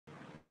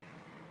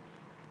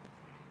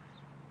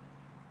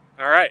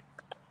All right,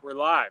 we're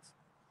live.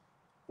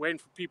 Waiting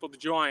for people to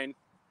join.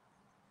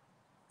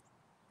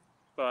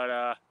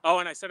 But, oh,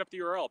 and I set up the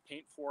URL,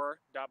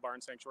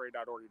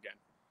 paint4.barnsanctuary.org again.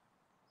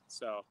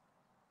 So.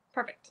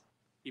 Perfect.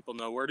 People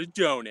know where to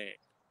donate.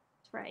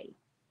 That's right.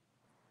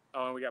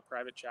 Oh, and we got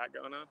private chat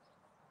going on?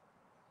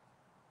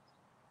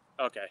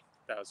 Okay,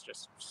 that was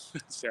just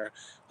Sarah.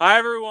 Hi,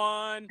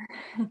 everyone.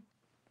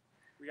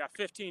 We got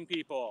 15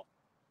 people.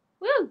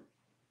 Woo!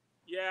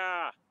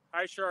 Yeah.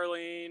 Hi,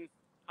 Charlene.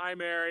 Hi,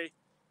 Mary.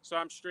 So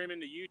I'm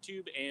streaming to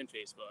YouTube and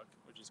Facebook,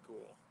 which is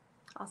cool.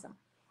 Awesome.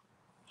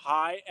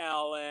 Hi,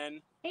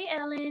 Ellen. Hey,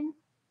 Ellen.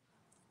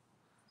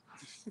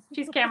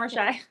 She's camera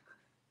shy.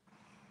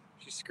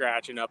 She's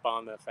scratching up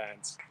on the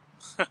fence.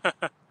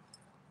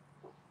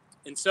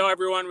 And so,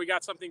 everyone, we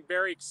got something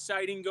very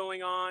exciting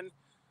going on.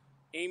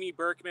 Amy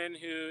Burkman,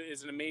 who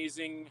is an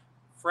amazing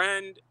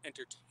friend,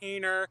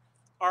 entertainer,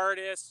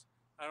 artist,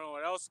 I don't know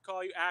what else to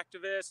call you,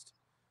 activist,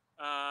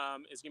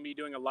 is going to be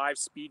doing a live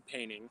speed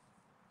painting.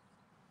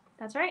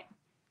 That's right.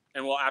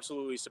 And will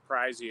absolutely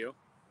surprise you.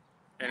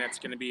 And it's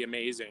going to be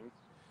amazing.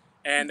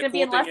 And it's going to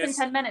be in less than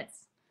 10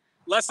 minutes.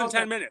 Less than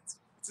 10 minutes.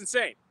 It's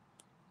insane.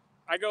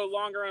 I go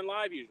longer on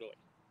live usually.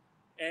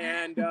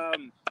 And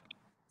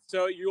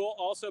so you'll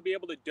also be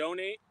able to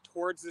donate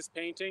towards this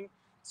painting.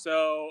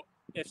 So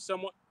if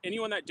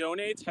anyone that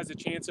donates has a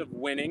chance of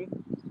winning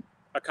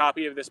a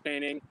copy of this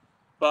painting.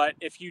 But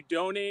if you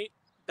donate,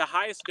 the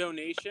highest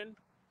donation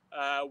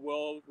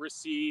will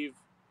receive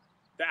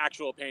the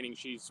actual painting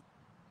she's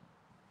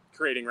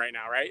creating right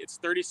now, right? It's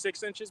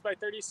 36 inches by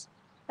 30.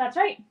 That's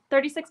right.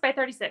 36 by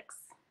 36.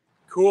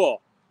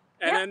 Cool.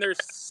 And then there's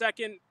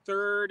second,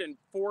 third, and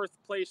fourth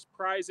place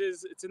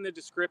prizes. It's in the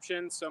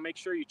description, so make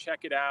sure you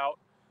check it out.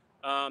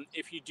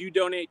 If you do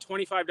donate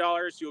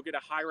 $25, you'll get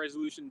a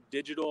high-resolution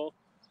digital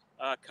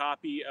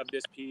copy of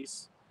this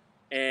piece.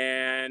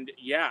 And,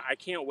 yeah, I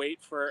can't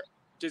wait for...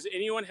 Does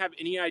anyone have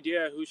any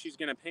idea who she's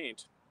going to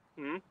paint?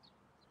 Yeah,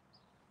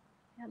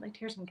 I'd like to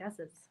hear some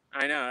guesses.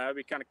 I know. That would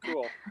be kind of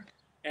cool.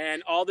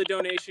 And all the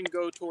donation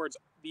go towards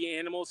the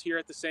animals here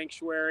at the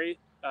sanctuary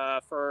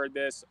for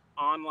this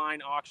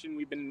online auction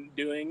we've been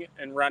doing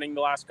and running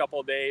the last couple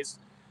of days.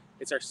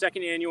 It's our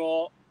second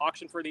annual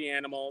auction for the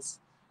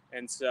animals.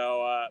 And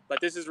so, but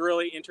this is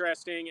really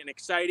interesting and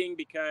exciting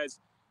because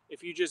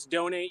if you just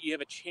donate, you have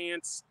a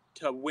chance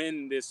to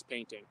win this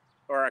painting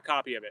or a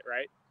copy of it,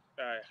 right?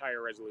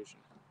 Higher resolution.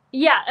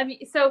 Yeah, I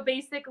mean, so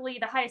basically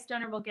the highest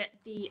donor will get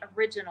the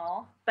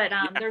original, but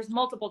there's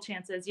multiple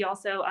chances. You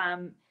also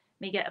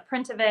may get a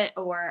print of it,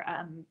 or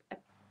I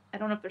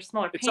don't know if there's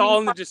smaller. It's all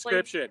in the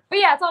description. But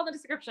yeah, it's all in the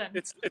description.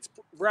 It's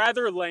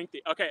rather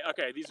lengthy. Okay.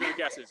 These are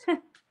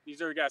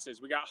the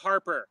guesses. We got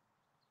Harper,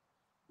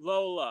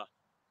 Lola,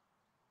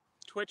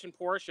 Twitch, and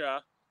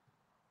Portia.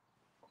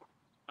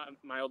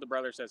 My older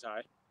brother says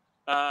hi.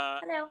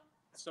 Hello.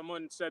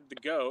 Someone said the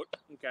goat.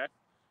 Okay.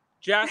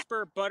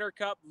 Jasper,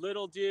 Buttercup,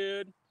 Little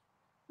Dude.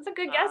 Those are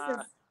good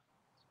guesses.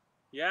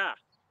 Yeah.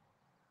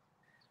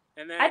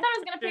 And then I thought I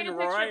was going to paint a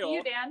picture of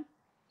you, Dan.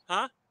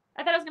 Huh?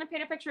 I thought I was going to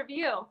paint a picture of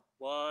you.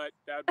 What?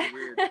 That would be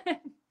weird.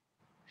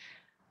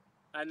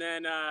 And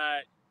then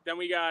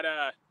we got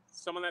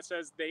someone that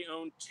says they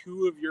own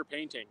 2 of your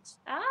paintings.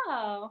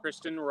 Oh.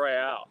 Kristen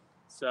Royale.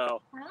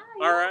 So, yeah.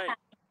 All right.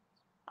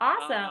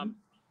 Awesome.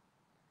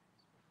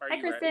 Hi,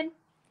 Kristen. Ready?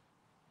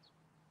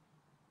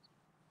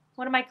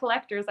 One of my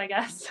collectors, I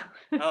guess.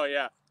 Oh,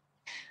 yeah.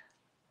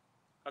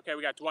 Okay,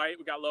 we got Dwight.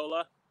 We got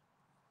Lola.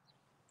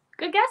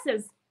 Good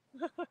guesses.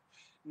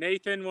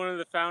 Nathan, one of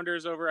the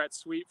founders over at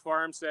Sweet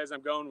Farm, says,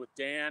 I'm going with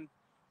Dan.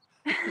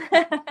 We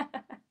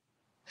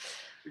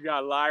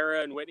got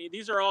Lyra and Whitney.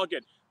 These are all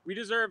good. We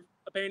deserve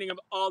a painting of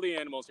all the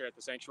animals here at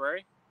the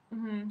sanctuary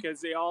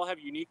because they all have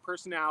unique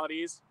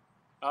personalities.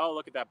 Oh,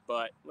 look at that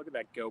butt. Look at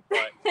that goat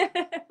butt.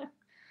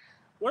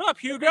 What up,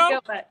 Hugo?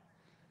 Goat butt.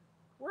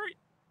 The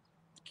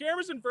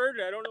camera's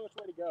inverted. I don't know which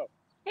way to go.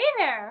 Hey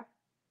there.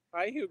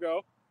 Hi,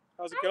 Hugo.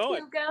 How's it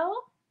going?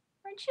 Hugo.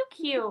 Aren't you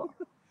cute?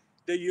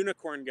 The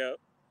unicorn goat.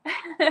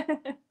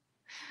 I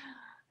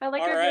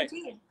like your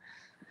goatee.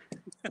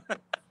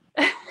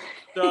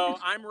 So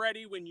I'm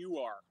ready when you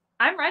are.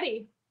 I'm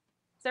ready.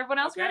 Is everyone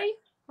else ready?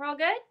 We're all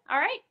good? All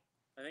right.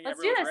 I think Let's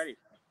everyone's do this. ready.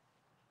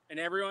 And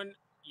everyone,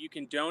 you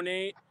can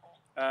donate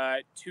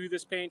to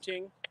this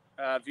painting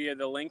via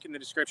the link in the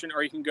description,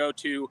 or you can go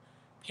to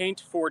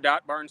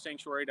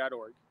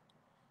paint4.barnsanctuary.org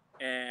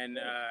and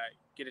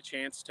get a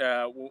chance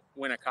to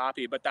win a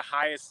copy. But the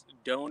highest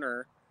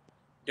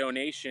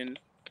donation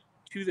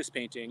to this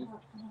painting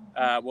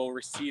will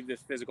receive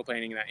this physical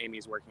painting that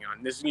Amy's working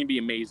on. This is going to be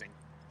amazing.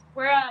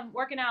 We're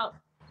working out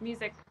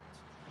music.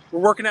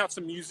 We're working out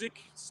some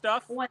music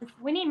stuff.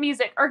 We need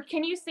music. Or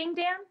can you sing,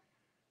 Dan?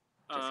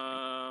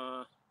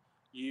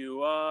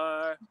 You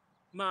are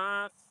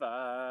my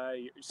fire.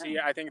 See,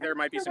 I think there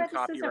might be some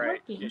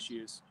copyright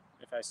issues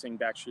if I sing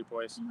Backstreet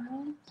Boys.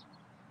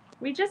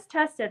 We just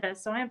tested this,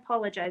 so I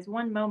apologize.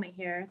 One moment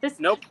here.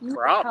 No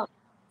problem.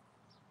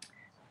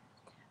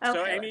 Okay,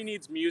 so Amy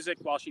needs music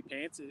while she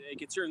paints. It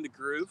gets her in the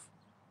groove.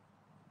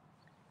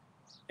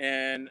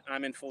 and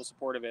I'm in full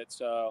support of it.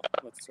 So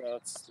let's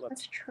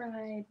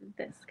try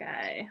this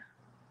guy.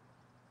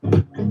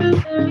 Okay,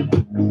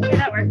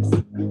 that works.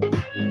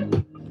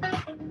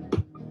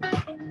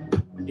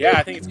 Yeah,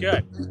 I think it's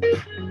good.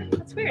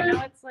 That's weird.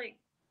 Now it's like,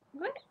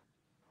 what?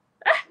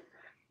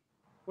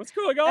 What's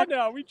going on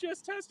now? We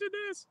just tested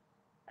this.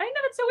 I know,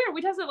 it's so weird.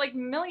 We tested it like a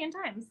million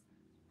times.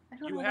 I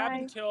don't You know have why.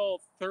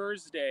 until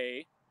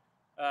Thursday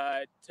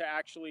to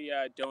actually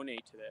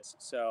donate to this.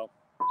 So.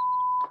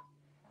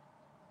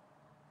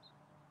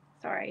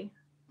 Sorry.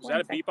 Was that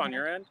a beep on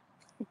your end?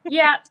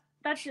 Yeah,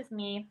 that's just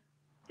me.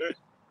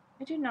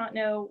 I do not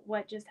know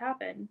what just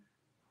happened,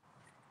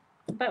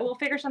 but we'll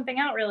figure something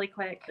out really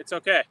quick. It's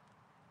okay.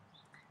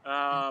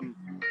 I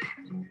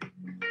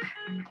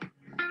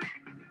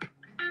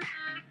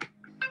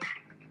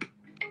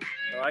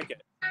like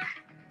it.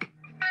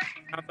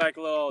 Sounds like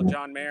a little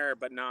John Mayer,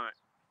 but not.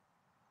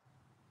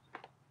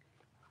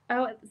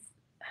 Oh, it's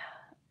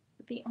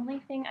the only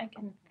thing I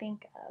can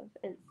think of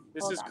is.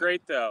 This is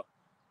great, though.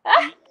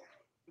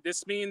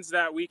 This means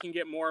that we can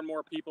get more and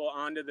more people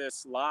onto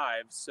this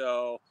live.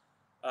 So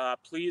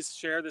please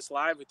share this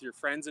live with your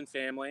friends and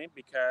family,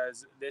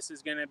 because this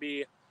is going to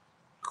be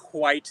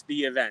quite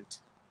the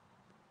event.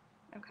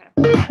 Okay.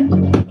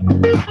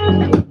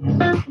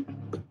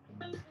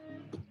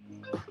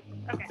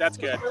 That's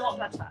good. We won't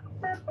touch that.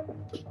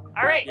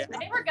 All right. Yeah. I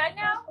think we're good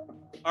now.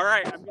 All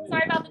right.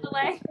 Sorry about the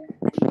delay.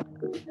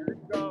 Here we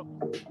go.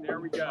 There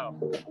we go.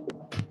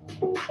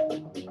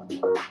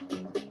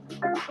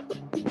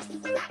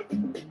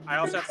 I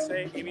also have to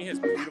say, Amy has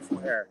beautiful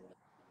hair.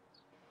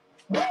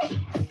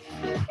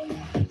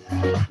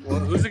 Well,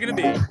 who's it going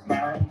to be?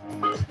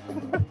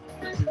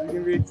 This is going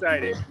to be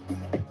exciting.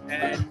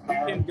 And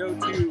you can go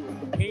to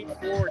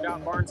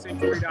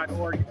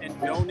paint4.barnsanctuary.org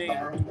and donate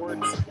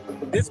towards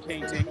this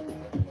painting.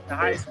 The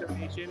highest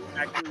donation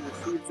actually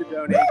receives to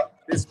donate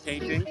this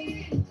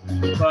painting.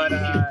 But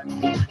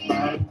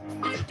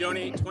if you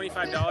donate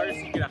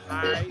 $25, you get a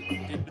high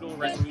digital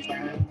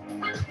resolution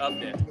of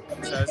it.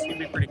 So it's going to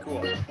be pretty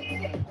cool.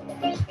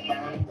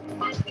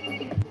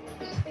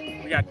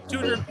 We got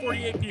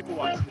 248 people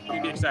watching. It's going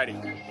to be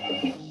exciting.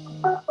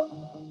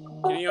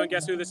 Can anyone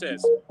guess who this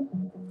is?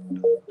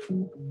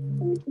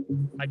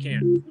 I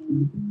can't.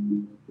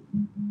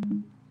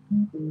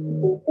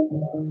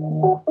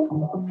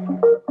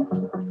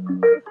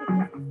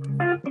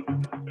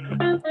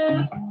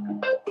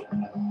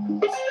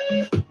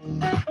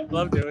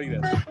 Love doing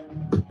this.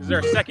 This is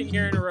our second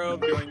year in a row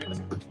of doing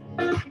this.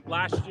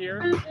 Last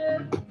year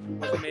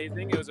was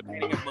amazing. It was a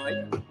painting of Mike.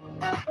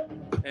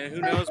 And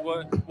who knows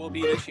what will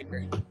be this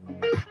year.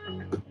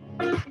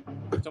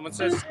 Someone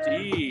says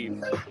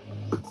Steve.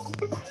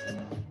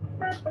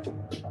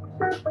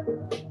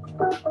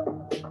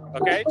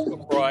 Okay,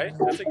 Roy.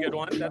 That's a good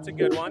one. That's a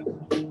good one.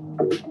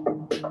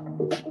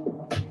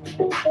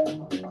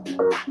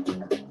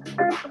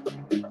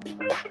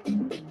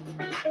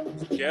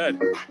 Good.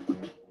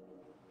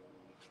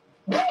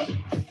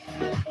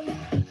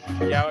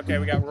 Yeah, okay,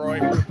 we got Roy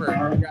Rupert.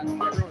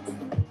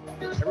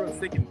 Everyone's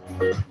thinking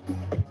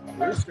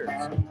roosters.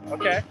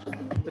 Okay.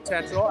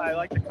 Potential. I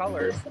like the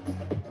colors.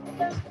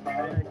 I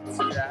can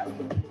see that.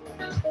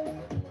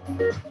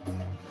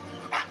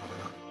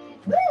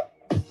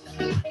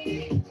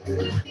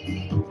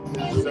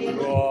 So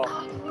cool.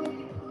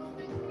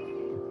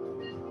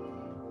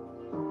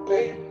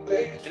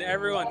 And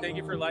everyone, thank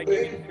you for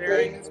liking and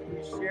sharing this.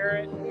 Please share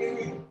it.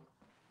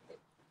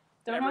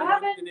 Don't know what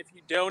happened. And if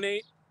you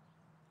donate,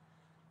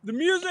 the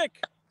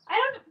music. I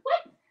don't know.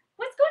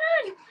 What's going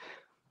on?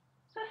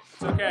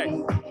 It's okay.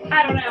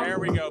 I don't know. There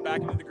we go.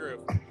 Back into the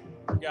groove.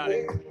 Got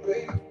it.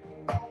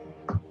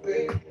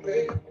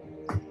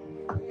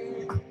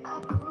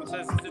 It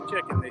says it's a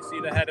chicken. They see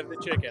the head of the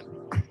chicken.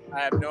 I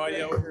have no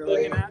idea what you're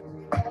looking at,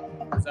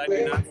 because I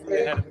do not see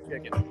the head of the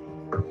chicken.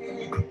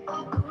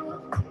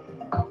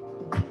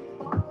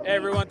 Hey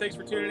everyone, thanks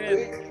for tuning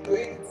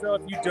in. So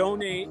if you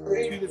donate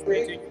to this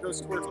painting, it goes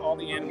towards all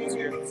the animals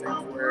here at the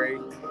sanctuary.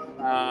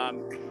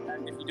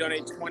 And if you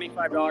donate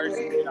 $25,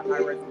 you get a high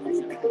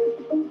resolution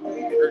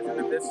version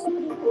of this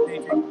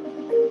painting.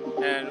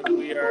 And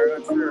we are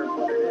unsure of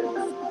what it is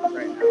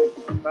right now,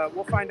 but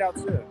we'll find out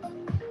soon.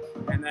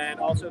 And then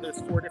also there's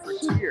 4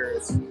 different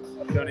tiers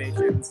of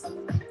donations.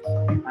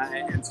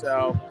 And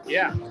so,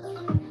 yeah,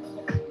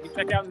 you can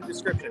check out in the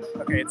description.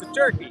 Okay, it's a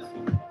turkey.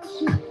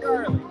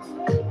 Charlie.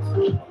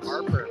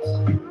 Harper.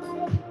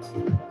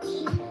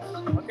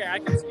 Okay, I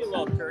can see a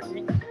little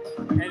turkey.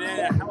 And then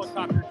a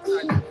helicopter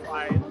trying to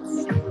fly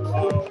super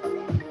low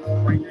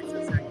right next to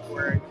the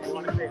sanctuary. If you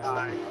want to say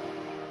hi.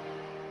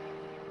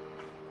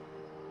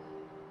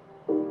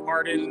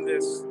 Pardon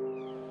this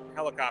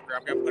helicopter.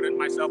 I'm going to put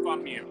myself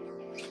on mute.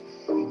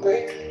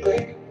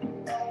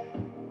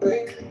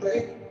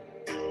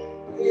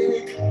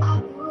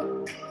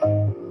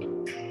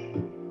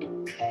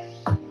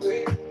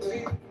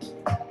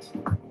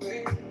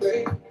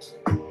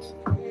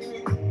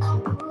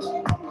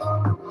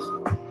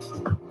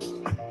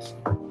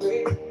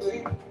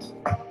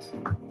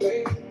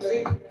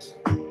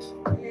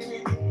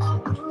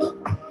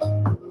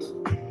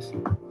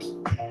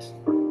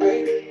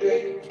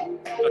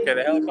 Okay,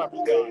 the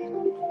helicopter's gone.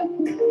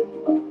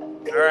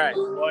 All right,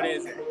 what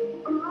is it?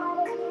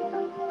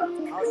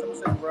 Oh, someone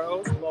said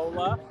Rose,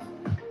 Lola,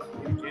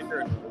 maybe Ginger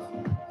and Lola.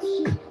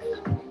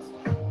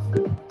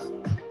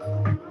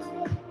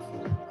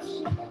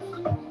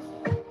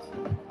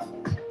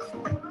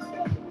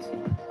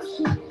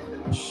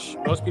 Shh,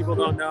 most people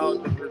don't know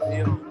the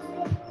reveal.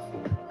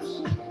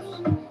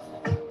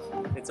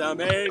 It's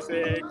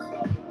amazing.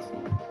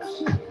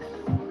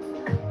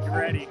 You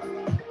ready?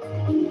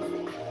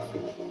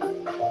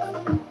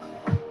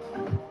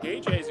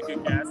 KJ's a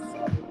good guess.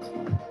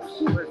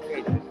 Where's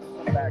KJ?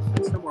 Back,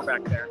 somewhere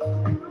back there.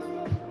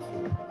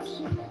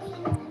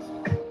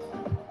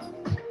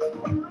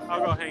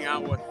 I'll go hang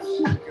out with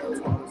the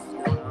ghost while this is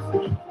going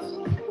on.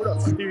 What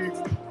up, Steve?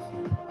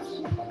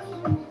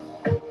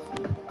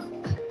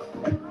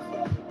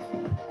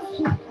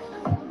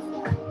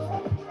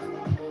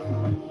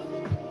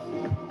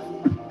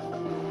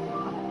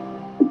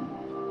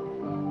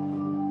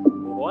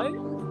 What?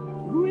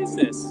 Who is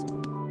this?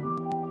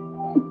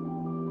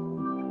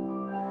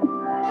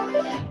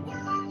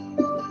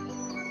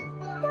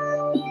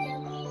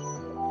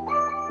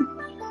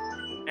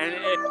 And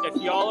if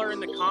y'all are in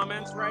the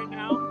comments right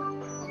now,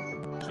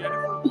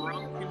 Jennifer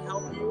Brump can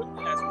help you,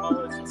 as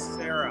well as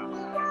Sarah.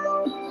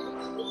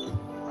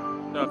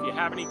 So if you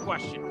have any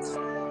questions.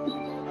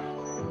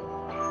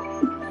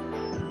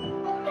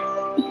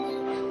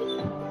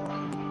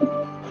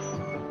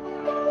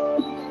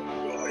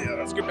 Oh yeah,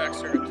 let's get back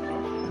started.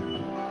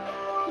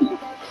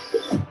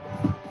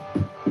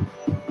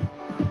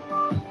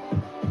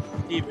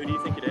 Steve, who do you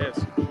think it is?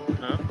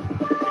 Huh?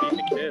 Who do you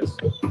think it is?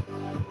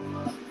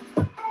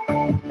 I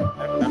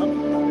don't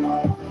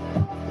know.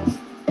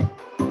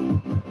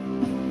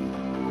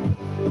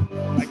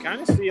 I kind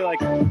of see like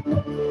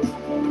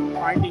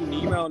Finding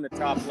Nemo in the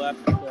top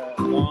left with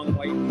the long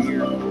white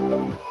beard.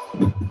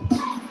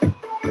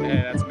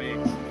 Yeah, that's me.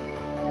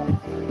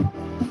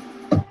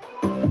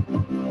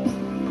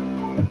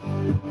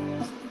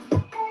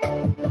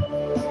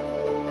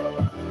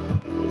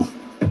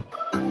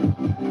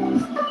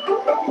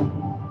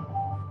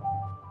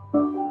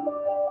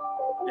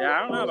 Yeah, I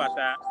don't know about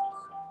that.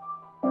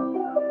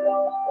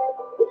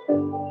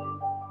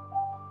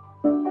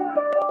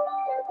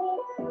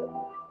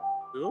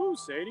 Ooh,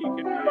 Sadie could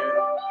be it.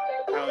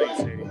 I don't think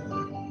it's Sadie.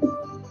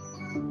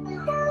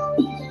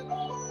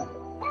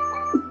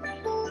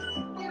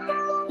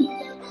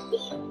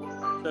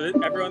 So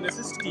everyone, this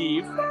is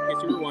Steve, in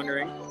case you were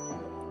wondering.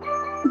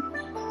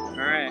 All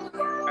right,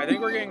 I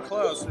think we're getting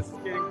close. This is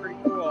getting pretty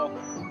cool.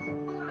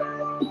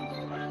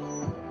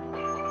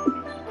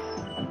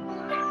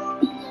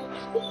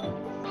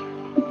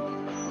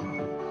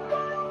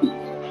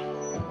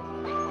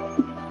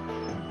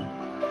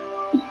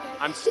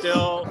 I'm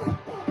still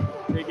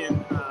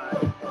digging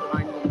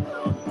Finding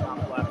Nemo in the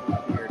top left with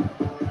the beard.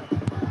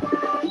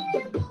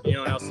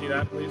 Anyone else see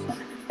that, please?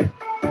 I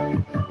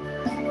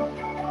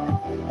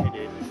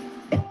did.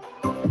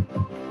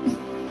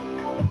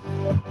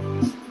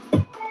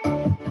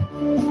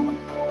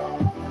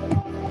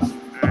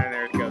 And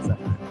there it goes.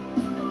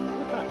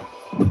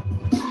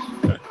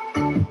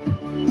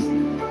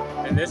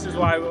 And this is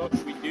why what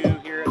we do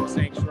here at the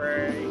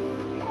sanctuary.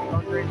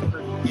 Fundraise for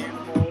the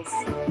animals.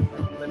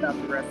 Live out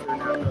the rest of their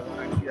natural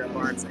life here at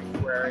Barn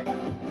Sanctuary.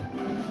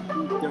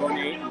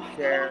 Donate and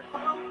share.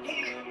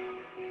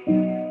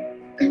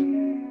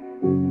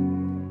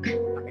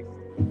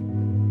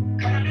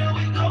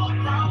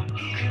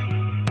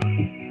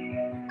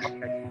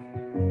 Okay.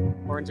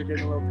 Horns are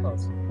getting a little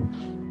close.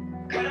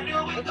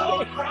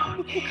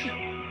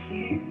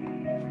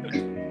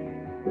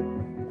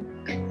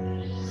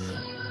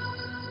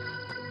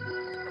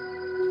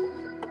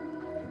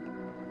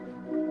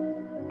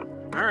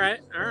 All right,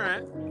 all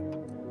right.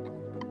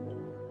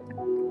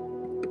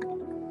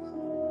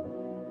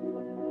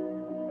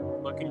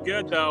 Looking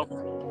good though.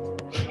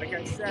 Like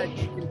I said,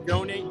 you can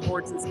donate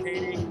towards this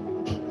painting.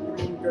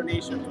 Minimum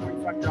donation of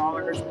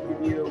 $25 will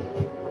give you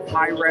a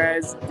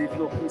high-res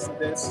digital piece of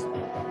this,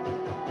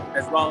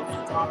 as well as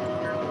the top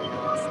tier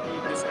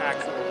receive this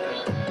actual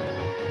thing.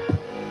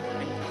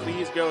 And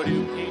please go to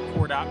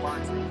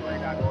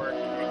paint4.barnsanctuary.org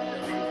and make a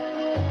donation.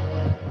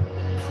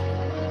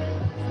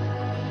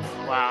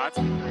 Wow, that's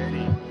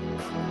pretty.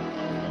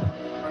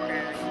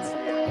 Okay, I can see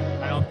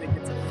it. I don't think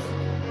it's a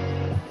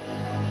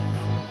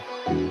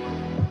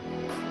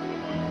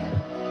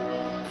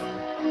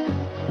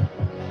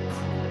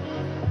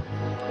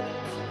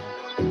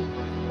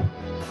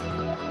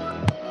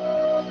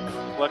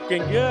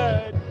looking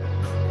good.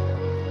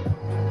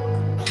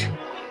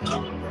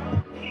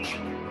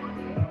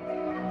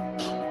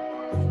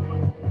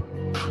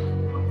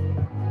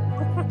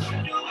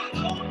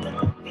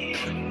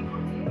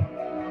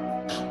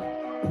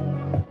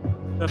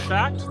 The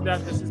fact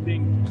that this is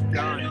being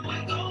done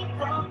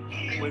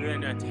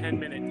within a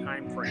 10-minute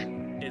time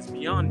frame is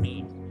beyond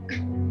me.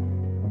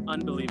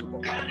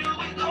 Unbelievable.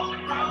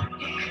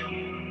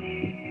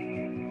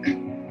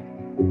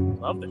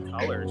 Love the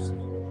colors.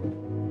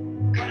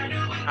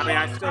 I mean,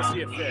 I still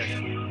see a fish.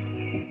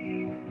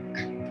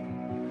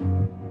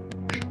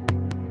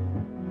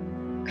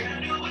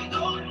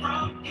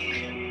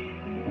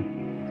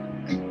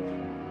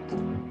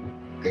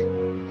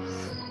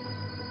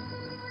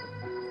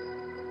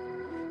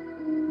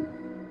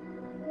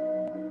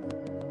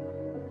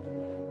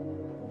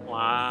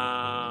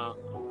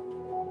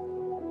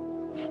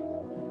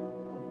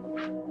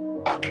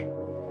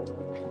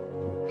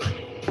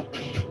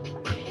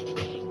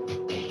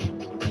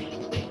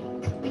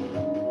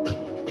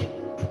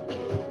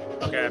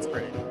 Okay, that's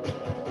pretty.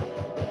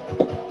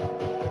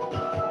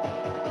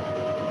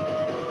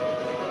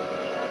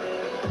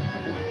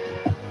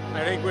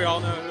 I think we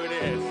all know who it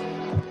is.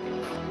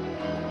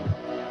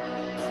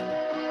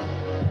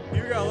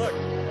 You go look.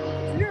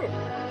 It's you.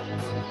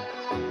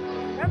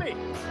 Emmy.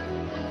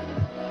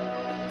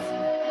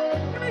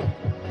 Emmy.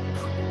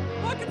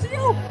 Look, it's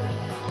you.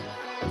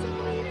 It's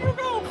Emmy and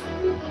Hugo.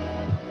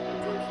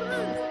 It's our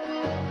friends.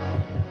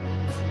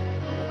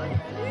 Hi,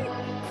 Emmy.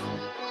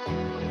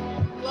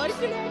 You like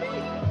it, Emmy?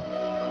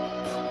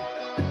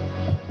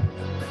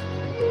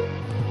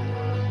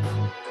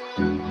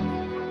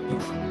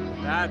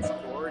 That's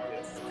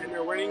gorgeous. And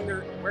they're wearing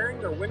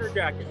their winter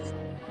jackets.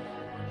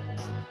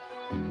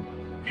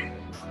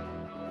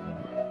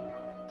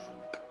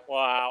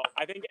 Wow.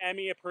 I think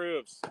Emmy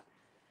approves.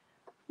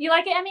 You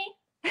like it, Emmy?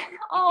 He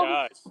Oh.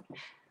 does.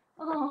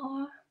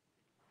 Oh.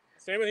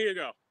 Same with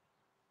Hugo.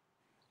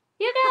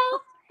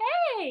 Hugo.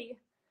 Hey.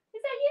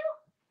 Is that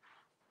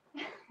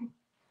you?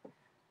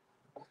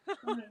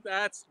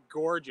 That's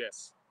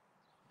gorgeous.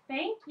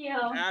 Thank you.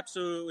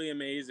 Absolutely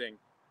amazing.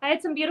 I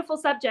had some beautiful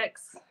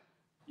subjects.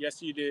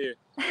 Yes, you do.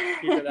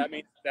 Hugo, that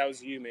means that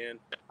was you, man.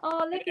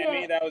 Oh, look And at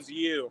Emmy, it. that was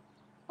you.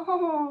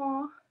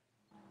 Oh.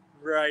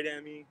 Right,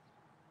 Emmy.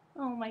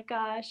 Oh my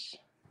gosh.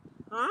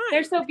 Hi.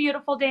 They're so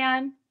beautiful,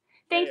 Dan.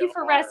 Thank They you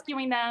for are.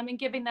 rescuing them and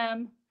giving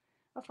them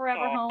a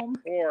forever home.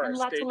 Of course, and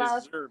lots they of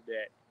love. deserved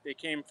it. They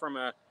came from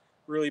a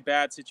really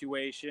bad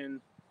situation.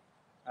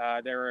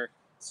 They were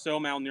so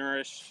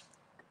malnourished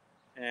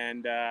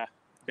and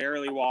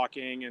barely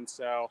walking, and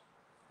so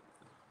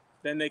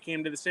then they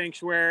came to the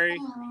sanctuary,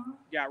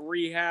 got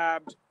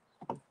rehabbed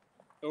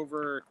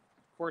over the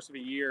course of a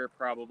year.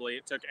 Probably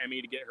it took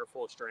Emmy to get her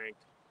full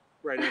strength.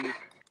 Right, Emmy?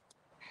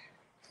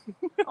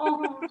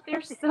 Oh,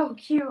 they're so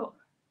cute.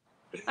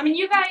 I mean,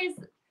 you guys,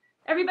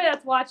 everybody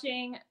that's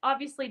watching,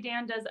 obviously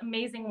Dan does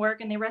amazing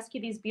work and they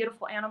rescue these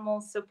beautiful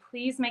animals. So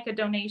please make a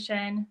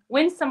donation,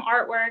 win some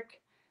artwork.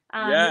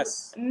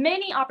 Yes.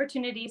 Many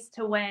opportunities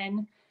to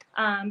win,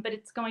 but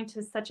it's going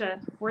to such a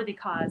worthy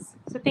cause.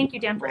 So thank you,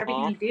 Dan, for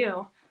everything you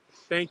do.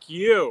 Thank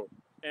you.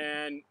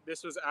 And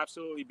this was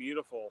absolutely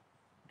beautiful.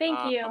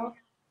 Thank you.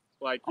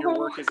 Like, your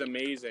work is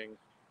amazing.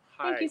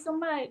 Thank you so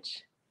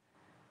much.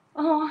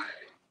 Oh.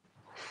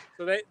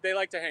 So they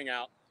like to hang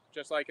out,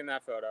 just like in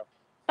that photo.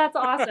 That's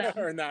awesome.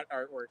 Or in that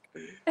artwork.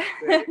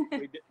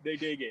 They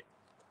dig it.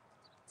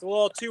 It's a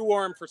little too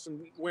warm for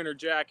some winter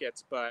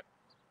jackets, but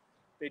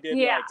they did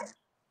like them.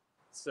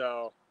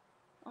 So,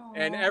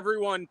 and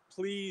everyone,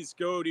 please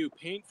go to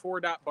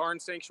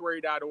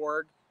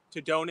paint4.barnsanctuary.org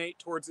to donate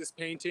towards this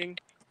painting.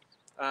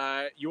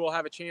 You will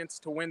have a chance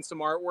to win some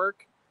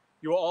artwork.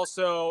 You will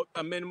also,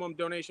 a minimum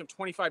donation of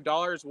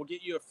 $25 will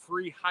get you a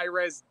free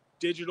high-res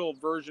digital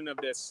version of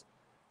this.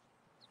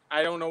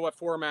 I don't know what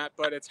format,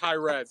 but it's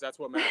high-res. That's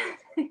what matters.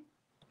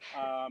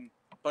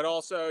 But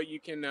also,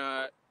 you can.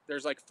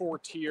 There's like 4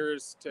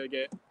 tiers to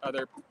get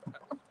other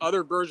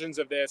versions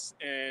of this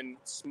and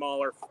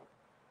smaller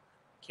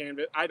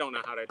canvas. I don't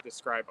know how to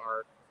describe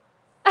art.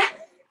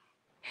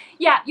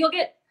 Yeah, you'll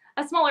get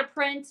a smaller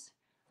print.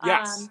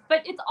 Yes.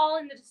 But it's all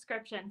in the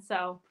description,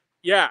 so.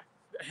 Yeah,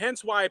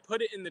 hence why I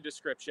put it in the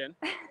description.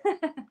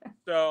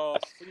 So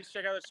please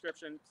check out the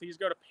description. Please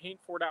go to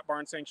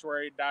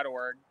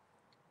paint4.barnsanctuary.org.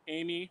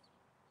 Amy,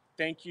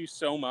 thank you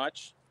so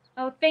much.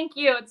 Oh, thank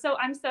you.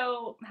 I'm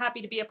so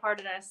happy to be a part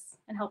of this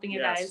and helping you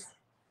guys.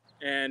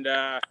 And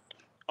you're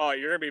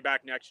gonna be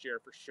back next year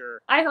for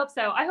sure. I hope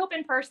so. I hope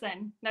in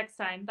person next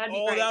time. That'd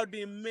be great. That would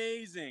be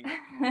amazing.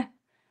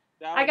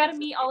 I got to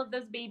meet all of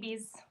those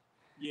babies.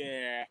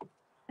 Yeah.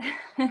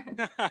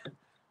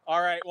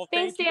 All right. Well,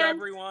 thank you,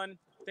 everyone.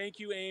 Thank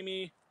you,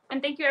 Amy.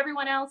 And thank you,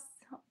 everyone else.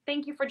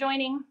 Thank you for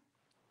joining.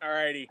 All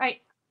righty. All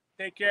right.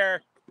 Take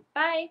care.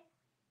 Bye.